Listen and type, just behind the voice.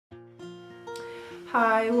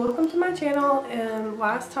Hi, welcome to my channel. And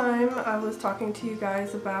last time I was talking to you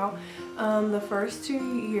guys about the first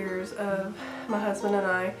 2 years of my husband and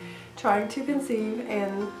I trying to conceive,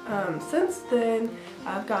 and since then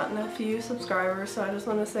I've gotten a few subscribers, so I just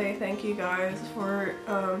want to say thank you guys for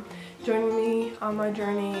joining me on my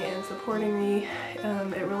journey and supporting me.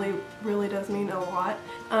 It really does mean a lot.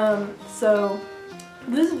 So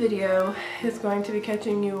this video is going to be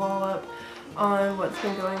catching you all up on what's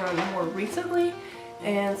been going on more recently.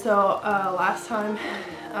 And so last time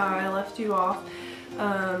I left you off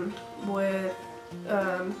with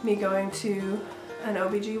me going to an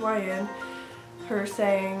OBGYN, her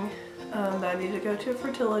saying that I need to go to a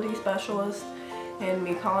fertility specialist, and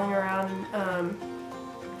me calling around on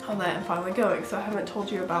that and finally going. So I haven't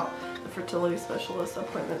told you about the fertility specialist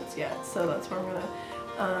appointments yet, so that's where I'm going to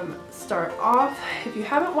start off. If you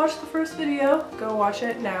haven't watched the first video, go watch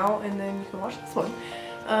it now and then you can watch this one.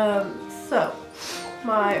 So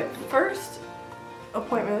my first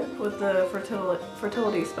appointment with the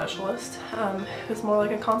fertility specialist was more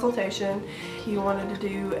like a consultation. He wanted to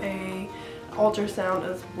do a ultrasound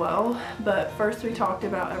as well, but first we talked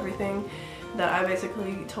about everything that I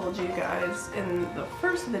basically told you guys in the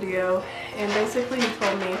first video, and basically he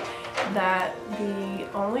told me that the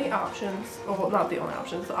only options, well, not the only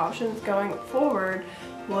options, the options going forward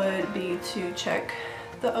would be to check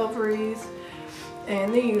the ovaries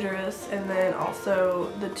and the uterus, and then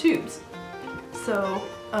also the tubes. So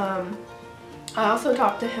I also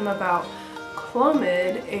talked to him about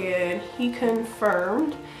Clomid, and he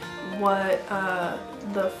confirmed what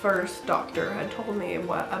the first doctor had told me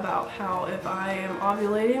about how if I am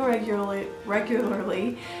ovulating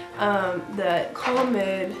regularly, that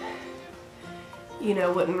Clomid, you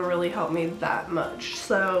know, wouldn't really help me that much.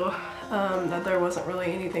 So that there wasn't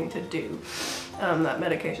really anything to do that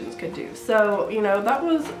medications could do. So, you know, that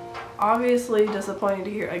was obviously disappointing to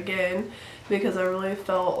hear again, because I really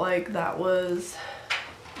felt like that was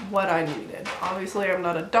what I needed. Obviously I'm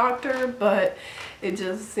not a doctor, but it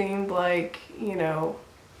just seemed like, you know,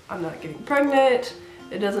 I'm not getting pregnant.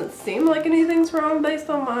 It doesn't seem like anything's wrong based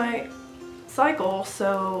on my cycle,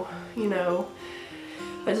 so, you know,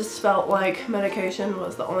 I just felt like medication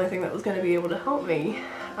was the only thing that was going to be able to help me.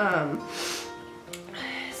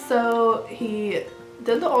 So he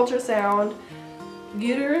did the ultrasound.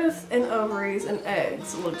 Uterus and ovaries and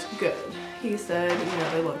eggs looked good. He said, you know,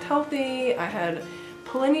 they looked healthy. I had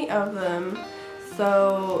plenty of them.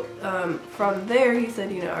 So from there he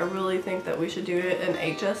said, you know, I really think that we should do an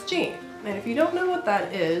HSG. And if you don't know what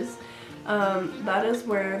that is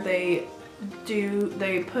where they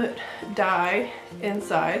put dye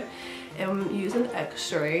inside and use an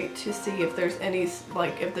x-ray to see if there's any,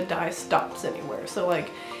 like, if the dye stops anywhere. So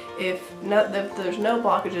like if there's no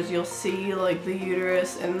blockages, you'll see like the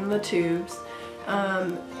uterus and the tubes,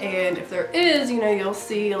 and if there is, you know, you'll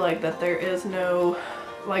see like that there is no,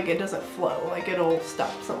 like, it doesn't flow, like it'll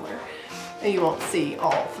stop somewhere, and you won't see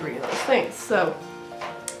all three of those things. So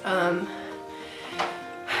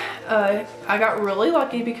I got really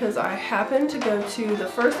lucky because I happened to go to the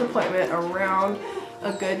first appointment around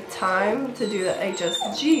a good time to do the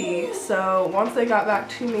HSG. So once they got back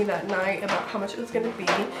to me that night about how much it was going to be,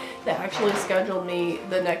 they actually scheduled me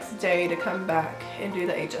the next day to come back and do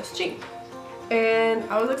the HSG. And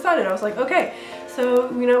I was excited. I was like, okay, so,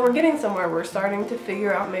 you know, we're getting somewhere. We're starting to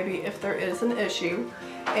figure out maybe if there is an issue.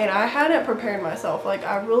 And I hadn't prepared myself. Like,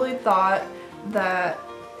 I really thought that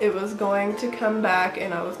it was going to come back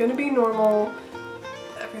and I was going to be normal.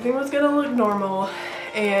 Everything was going to look normal.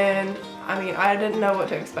 And I mean, I didn't know what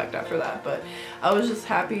to expect after that, but I was just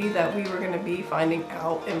happy that we were going to be finding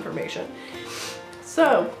out information.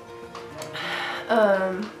 So,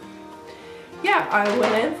 yeah, I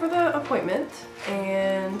went in for the appointment,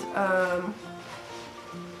 and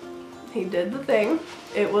he did the thing.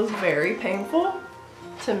 It was very painful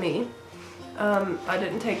to me. I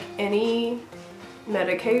didn't take any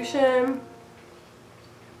medication,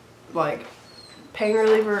 like pain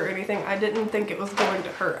reliever or anything. I didn't think it was going to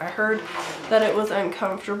hurt. I heard that it was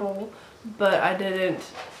uncomfortable, but I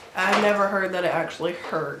never heard that it actually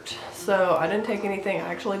hurt. So I didn't take anything. I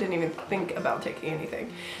actually didn't even think about taking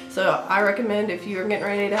anything. So I recommend, if you're getting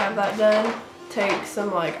ready to have that done, take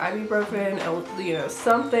some like ibuprofen, you know,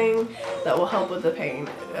 something that will help with the pain,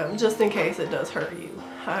 just in case it does hurt you.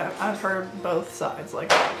 I've heard both sides,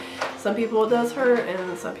 like some people it does hurt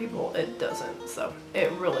and some people it doesn't. So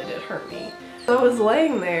it really did hurt me. So I was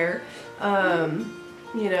laying there,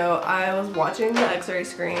 you know, I was watching the x-ray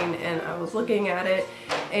screen and I was looking at it,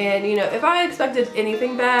 and, you know, if I expected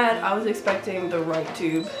anything bad, I was expecting the right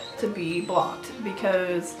tube to be blocked,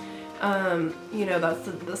 because you know, that's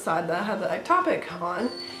the side that I had the ectopic on.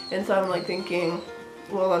 And so I'm like thinking,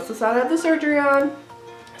 well, that's the side I had the surgery on.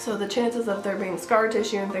 So the chances of there being scar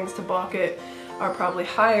tissue and things to block it are probably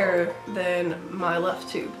higher than my left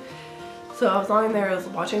tube. So I was lying there, I was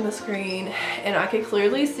watching the screen, and I could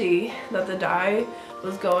clearly see that the dye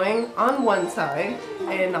was going on one side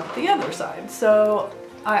and not the other side. So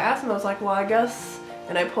I asked him, I was like, well, I guess,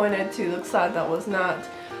 and I pointed to the side that was not,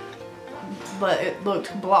 but it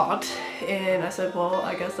looked blocked, and I said, well,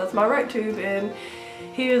 I guess that's my right tube, and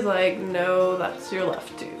he was like, no, that's your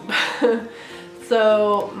left tube.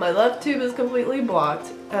 So my left tube is completely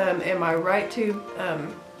blocked, and my right tube,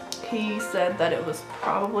 he said that it was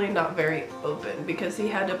probably not very open because he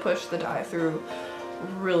had to push the dye through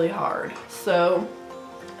really hard. So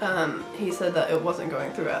he said that it wasn't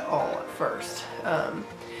going through at all at first,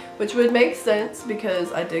 which would make sense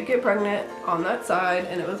because I did get pregnant on that side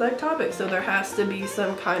and it was ectopic, so there has to be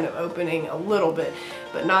some kind of opening a little bit,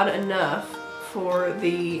 but not enough for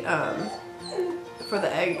the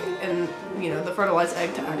egg and, you know, the fertilized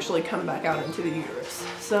egg to actually come back out into the uterus.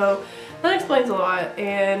 So that explains a lot,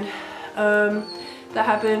 and that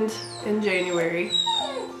happened in January,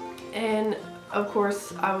 and of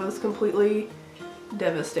course I was completely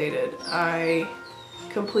devastated. I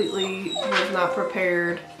completely was not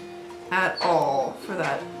prepared at all for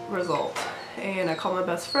that result, and I called my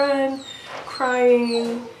best friend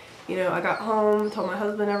crying. You know, I got home, told my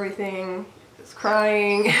husband everything, was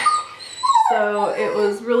crying. So it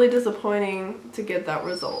was really disappointing to get that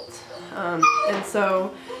result, and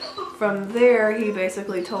so from there he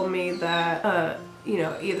basically told me that you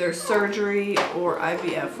know, either surgery or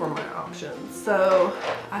IVF were my options. So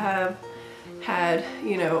I have had,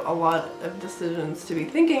 you know, a lot of decisions to be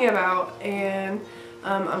thinking about, and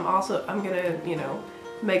I'm gonna, you know,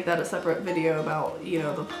 make that a separate video about, you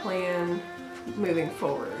know, the plan moving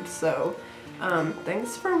forward. So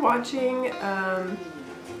thanks for watching.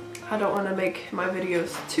 I don't want to make my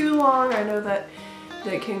videos too long. I know that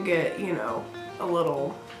they can get, you know, a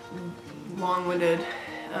little long-winded,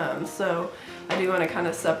 so I do want to kind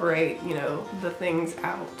of separate, you know, the things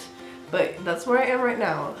out. But that's where I am right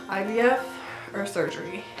now, IVF or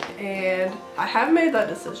surgery, and I have made that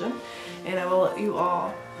decision, and I will let you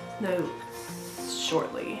all know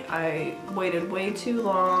shortly. I waited way too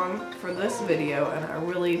long for this video, and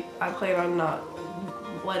I plan on not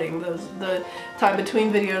letting the time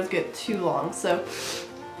between videos get too long. So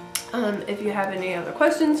if you have any other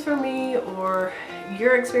questions for me or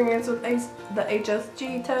your experience with the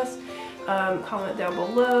HSG test, comment down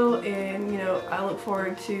below, and, you know, I look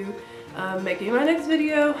forward to making my next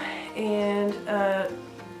video and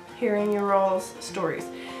hearing your all's stories.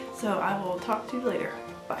 So I will talk to you later.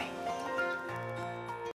 Bye.